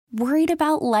Worried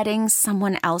about letting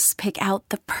someone else pick out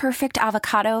the perfect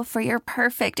avocado for your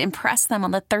perfect impress them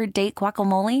on the third date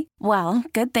guacamole? Well,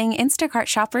 good thing Instacart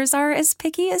shoppers are as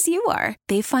picky as you are.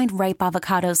 They find ripe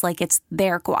avocados like it's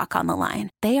their guac on the line.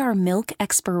 They are milk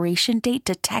expiration date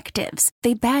detectives.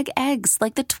 They bag eggs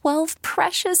like the 12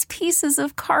 precious pieces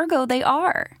of cargo they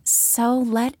are. So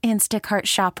let Instacart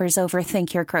shoppers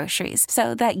overthink your groceries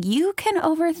so that you can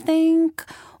overthink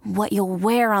what you'll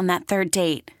wear on that third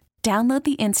date. Download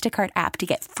the Instacart app to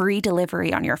get free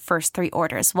delivery on your first 3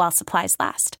 orders while supplies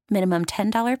last. Minimum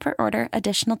 $10 per order.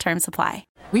 Additional terms apply.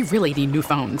 We really need new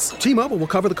phones. T-Mobile will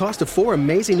cover the cost of 4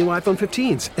 amazing new iPhone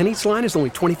 15s, and each line is only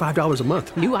 $25 a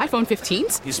month. New iPhone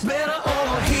 15s? It's better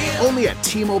over here. Only at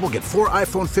T-Mobile, get 4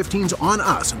 iPhone 15s on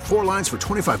us and 4 lines for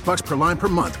 $25 per line per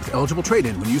month with eligible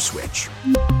trade-in when you switch.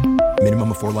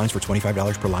 Minimum of 4 lines for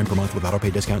 $25 per line per month with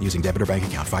autopay discount using debit or bank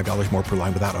account. $5 more per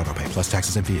line without autopay, plus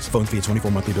taxes and fees. Phone fee at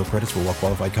 24 monthly bill credits for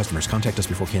well-qualified customers. Contact us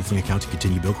before canceling account to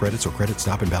continue bill credits or credit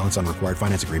stop and balance on required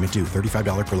finance agreement due.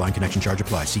 $35 per line connection charge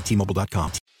applies. See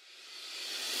T-Mobile.com.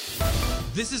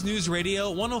 This is News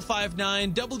Radio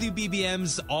 105.9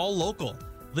 WBBM's All Local.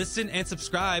 Listen and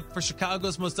subscribe for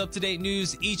Chicago's most up-to-date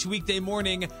news each weekday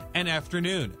morning and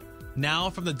afternoon.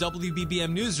 Now from the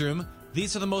WBBM Newsroom,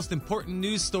 these are the most important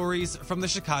news stories from the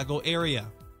Chicago area.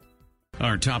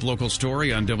 Our top local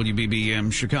story on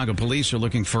WBBM. Chicago police are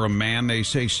looking for a man they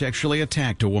say sexually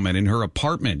attacked a woman in her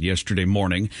apartment yesterday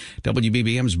morning.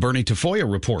 WBBM's Bernie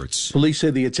Tafoya reports. Police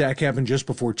say the attack happened just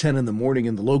before 10 in the morning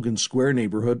in the Logan Square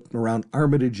neighborhood around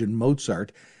Armitage and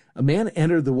Mozart. A man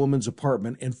entered the woman's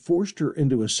apartment and forced her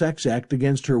into a sex act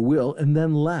against her will and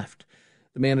then left.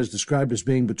 The man is described as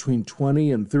being between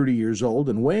 20 and 30 years old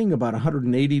and weighing about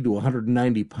 180 to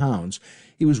 190 pounds.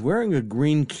 He was wearing a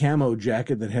green camo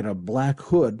jacket that had a black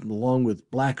hood along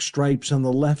with black stripes on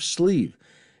the left sleeve.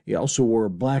 He also wore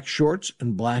black shorts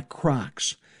and black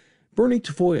Crocs. Bernie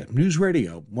Tafoya, News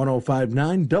Radio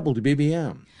 105.9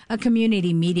 WBBM. A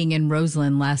community meeting in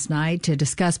Roseland last night to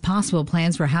discuss possible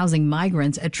plans for housing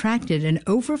migrants attracted an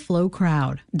overflow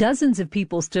crowd. Dozens of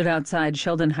people stood outside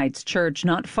Sheldon Heights Church,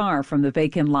 not far from the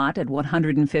vacant lot at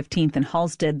 115th and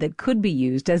Halsted that could be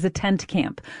used as a tent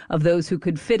camp. Of those who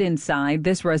could fit inside,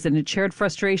 this resident shared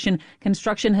frustration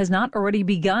construction has not already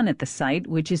begun at the site,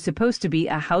 which is supposed to be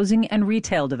a housing and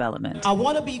retail development. I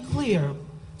want to be clear.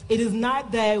 It is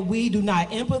not that we do not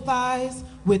empathize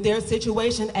with their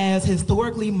situation as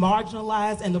historically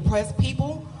marginalized and oppressed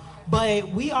people, but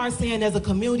we are saying as a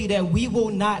community that we will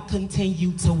not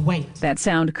continue to wait. That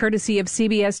sound courtesy of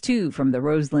CBS 2 from the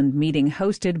Roseland meeting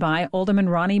hosted by Alderman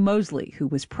Ronnie Mosley, who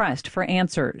was pressed for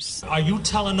answers. Are you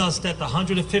telling us that the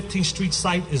 115th Street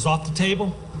site is off the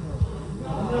table?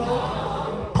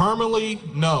 Permanently,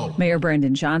 no. Mayor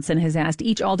Brandon Johnson has asked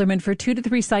each alderman for 2 to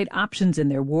 3 site options in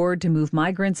their ward to move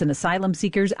migrants and asylum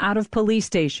seekers out of police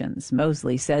stations.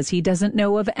 Mosley says he doesn't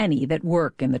know of any that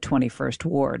work in the 21st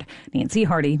Ward. Nancy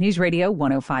Hardy, News Radio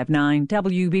 105.9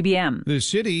 WBBM. The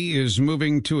city is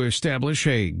moving to establish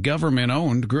a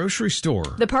government-owned grocery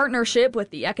store. The partnership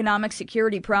with the Economic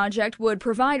Security Project would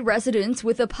provide residents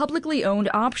with a publicly owned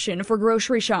option for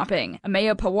grocery shopping.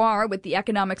 Amaya Pawar with the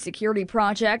Economic Security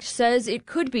Project says it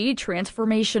could be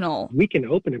transformational. We can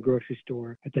open a grocery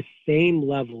store at the same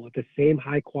level, at the same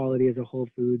high quality as a Whole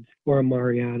Foods or a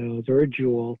Mariano's or a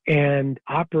Jewel, and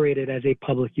operate it as a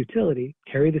public utility,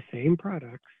 carry the same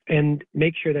products, and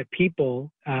make sure that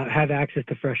people have access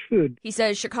to fresh food. He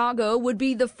says Chicago would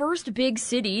be the first big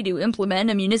city to implement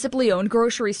a municipally owned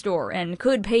grocery store and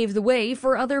could pave the way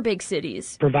for other big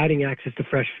cities. Providing access to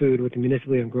fresh food with a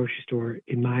municipally owned grocery store,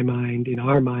 in my mind, in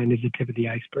our mind, is the tip of the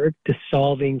iceberg to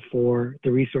solving for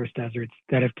the resource deserts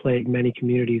that have plagued many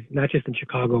communities, not just in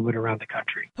Chicago, but around the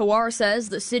country. Pawar says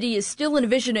the city is still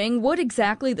envisioning what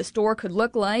exactly the store could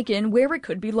look like and where it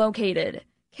could be located.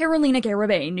 Carolina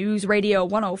Garibay, News Radio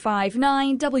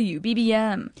 105.9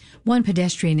 WBBM. One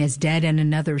pedestrian is dead and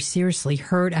another seriously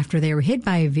hurt after they were hit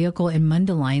by a vehicle in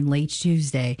Mundelein late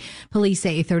Tuesday. Police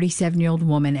say a 37-year-old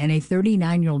woman and a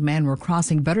 39-year-old man were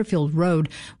crossing Butterfield Road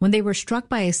when they were struck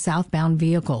by a southbound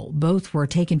vehicle. Both were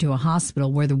taken to a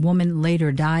hospital where the woman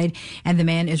later died and the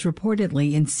man is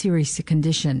reportedly in serious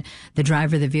condition. The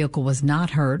driver of the vehicle was not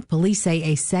hurt. Police say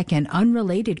a second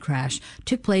unrelated crash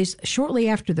took place shortly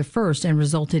after the first and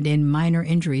resulted in minor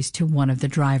injuries to one of the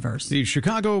drivers. The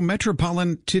Chicago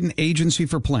Metropolitan Agency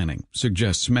for Planning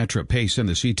suggests Metra, Pace, and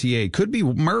the CTA could be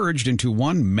merged into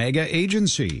one mega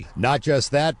agency. Not just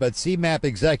that, but CMAP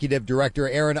Executive Director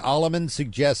Aaron Alleman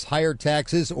suggests higher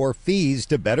taxes or fees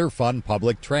to better fund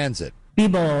public transit. Be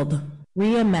bold.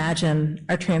 Reimagine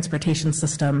our transportation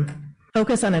system.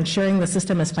 Focus on ensuring the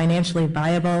system is financially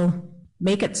viable,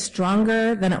 make it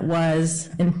stronger than it was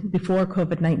before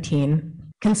COVID-19,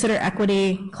 consider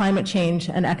equity, climate change,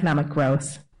 and economic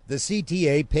growth. The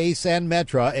CTA, PACE, and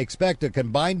Metra expect a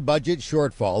combined budget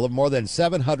shortfall of more than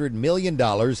 $700 million in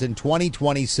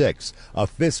 2026, a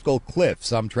fiscal cliff,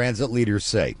 some transit leaders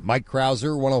say. Mike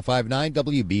Krauser, 105.9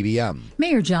 WBBM.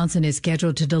 Mayor Johnson is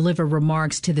scheduled to deliver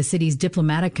remarks to the city's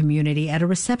diplomatic community at a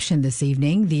reception this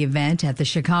evening. The event at the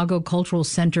Chicago Cultural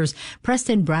Center's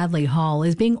Preston Bradley Hall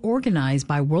is being organized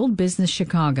by World Business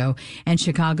Chicago and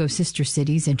Chicago Sister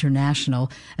Cities International.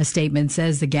 A statement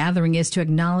says the gathering is to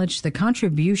acknowledge the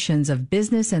contributions of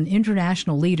business and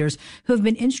international leaders who have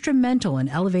been instrumental in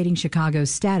elevating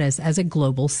Chicago's status as a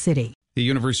global city. The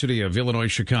University of Illinois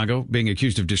Chicago being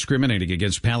accused of discriminating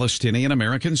against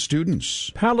Palestinian-American students.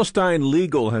 Palestine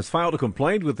Legal has filed a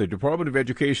complaint with the Department of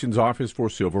Education's Office for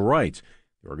Civil Rights.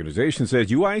 The organization says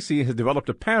UIC has developed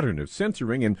a pattern of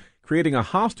censoring and creating a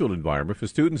hostile environment for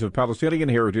students of Palestinian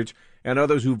heritage and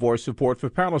others who voice support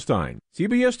for Palestine.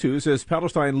 CBS 2 says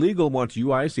Palestine Legal wants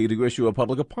UIC to issue a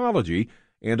public apology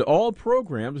and all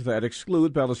programs that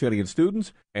exclude Palestinian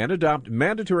students and adopt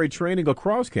mandatory training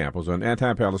across campus on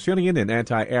anti-Palestinian and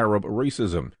anti-Arab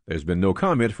racism. There's been no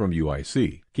comment from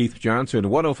UIC. Keith Johnson,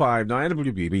 105.9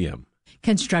 WBBM.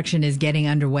 Construction is getting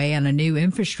underway on a new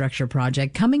infrastructure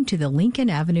project coming to the Lincoln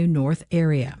Avenue North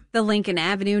area. The Lincoln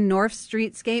Avenue North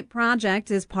Streetscape project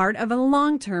is part of a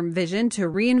long-term vision to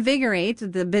reinvigorate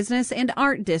the business and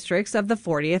art districts of the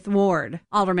 40th Ward.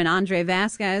 Alderman Andre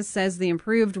Vasquez says the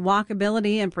improved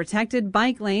walkability and protected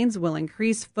bike lanes will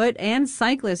increase foot and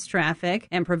cyclist traffic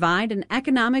and provide an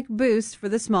economic boost for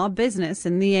the small business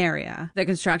in the area. The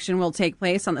construction will take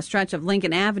place on the stretch of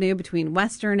Lincoln Avenue between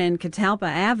Western and Catalpa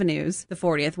Avenues. The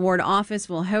 40th Ward office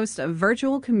will host a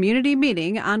virtual community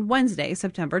meeting on Wednesday,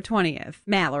 September 20th.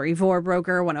 Mallory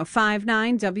Vorbroker,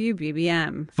 105.9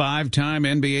 WBBM. Five-time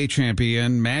NBA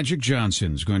champion Magic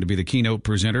Johnson is going to be the keynote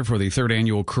presenter for the third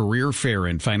annual Career Fair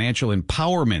and Financial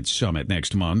Empowerment Summit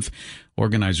next month.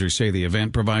 Organizers say the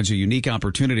event provides a unique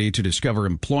opportunity to discover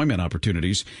employment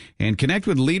opportunities and connect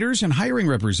with leaders and hiring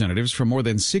representatives from more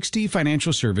than 60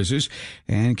 financial services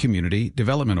and community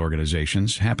development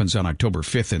organizations. Happens on October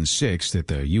 5th and 6th at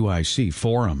the UIC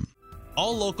Forum.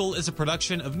 All Local is a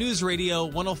production of News Radio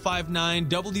 105.9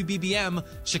 WBBM,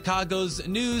 Chicago's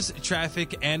news,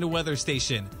 traffic, and weather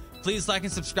station. Please like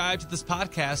and subscribe to this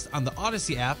podcast on the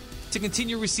Odyssey app to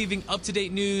continue receiving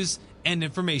up-to-date news and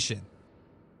information.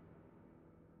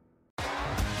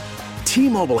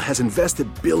 T-Mobile has invested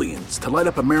billions to light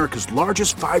up America's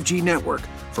largest 5G network,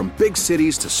 from big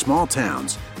cities to small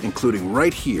towns, including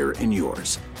right here in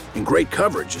yours. And great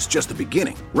coverage is just the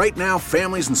beginning. Right now,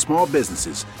 families and small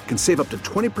businesses can save up to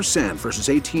 20% versus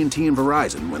AT&T and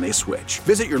Verizon when they switch.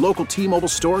 Visit your local T-Mobile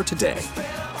store today.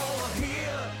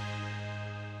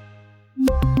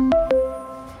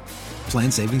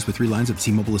 Plan savings with 3 lines of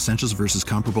T-Mobile Essentials versus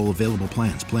comparable available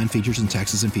plans. Plan features and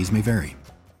taxes and fees may vary.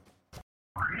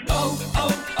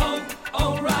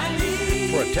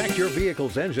 Protect your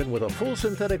vehicle's engine with a full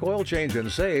synthetic oil change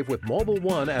and save with Mobil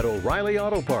 1 at O'Reilly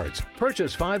Auto Parts.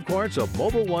 Purchase 5 quarts of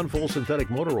Mobil 1 full synthetic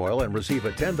motor oil and receive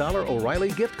a $10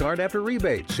 O'Reilly gift card after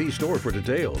rebate. See store for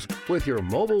details. With your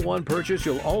Mobil 1 purchase,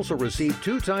 you'll also receive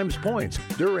 2 times points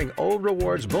during O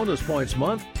Rewards Bonus Points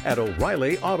Month at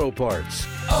O'Reilly Auto Parts.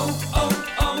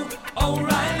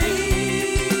 O'Reilly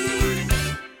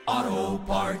Auto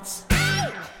Parts.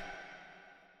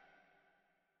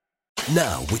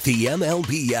 Now, with the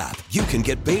MLB app, you can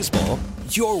get baseball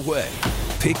your way.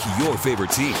 Pick your favorite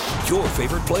team, your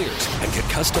favorite players, and get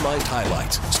customized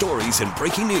highlights, stories, and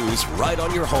breaking news right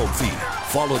on your home feed.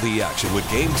 Follow the action with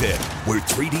Game Day, where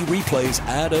 3D replays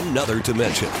add another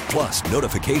dimension. Plus,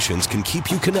 notifications can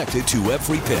keep you connected to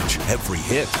every pitch, every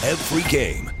hit, every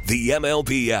game. The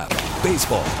MLB app.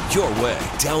 Baseball your way.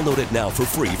 Download it now for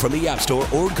free from the App Store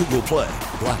or Google Play.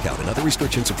 Blackout and other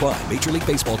restrictions apply. Major League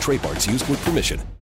Baseball trademarks used with permission.